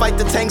song to fight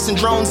the tanks and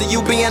drones of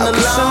you being alone. I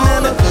wish I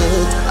never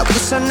looked, I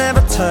wish I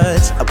never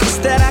touched. I wish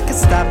that I could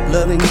stop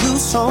loving you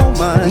so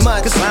much.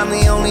 Cause I'm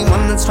the only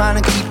one that's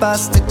trying to keep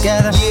us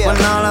together, when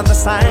all of the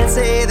signs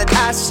say that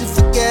I should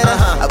forget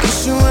it. I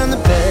wish you were the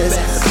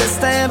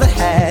best I ever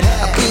had.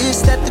 I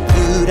wish that the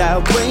good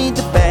outweighed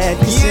the bad.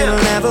 Cause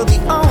it'll never be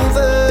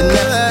over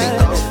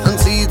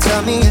until you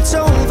tell me it's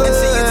over.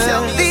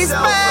 These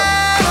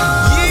battles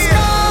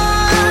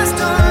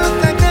don't look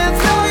like they're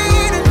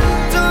fading,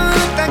 don't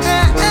look like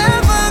they're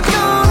ever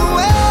going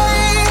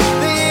away.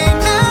 They ain't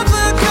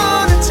never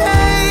gonna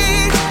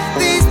change.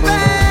 These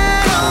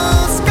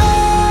battle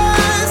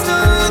scars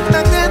don't look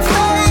like they're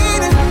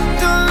fading,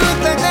 don't look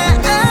like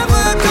they're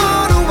ever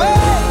going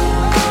away.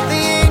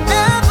 They ain't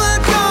never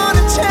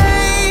gonna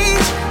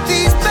change.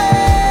 These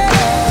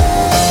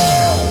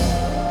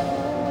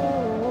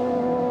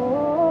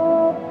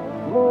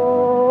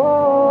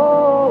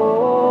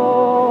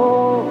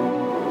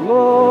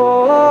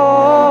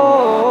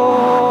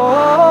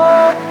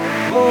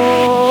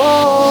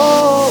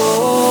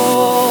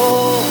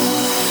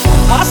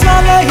आशा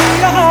नहीं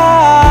यहाँ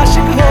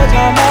आशिक हो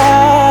जाना,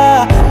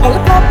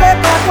 पलकों पे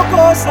कांटों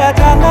को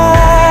सजाना।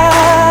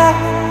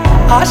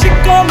 आशिक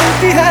को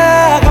मिलती है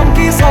गम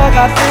की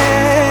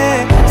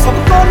सौगातें,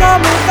 सबको ना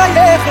मिलता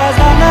ये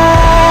खजाना।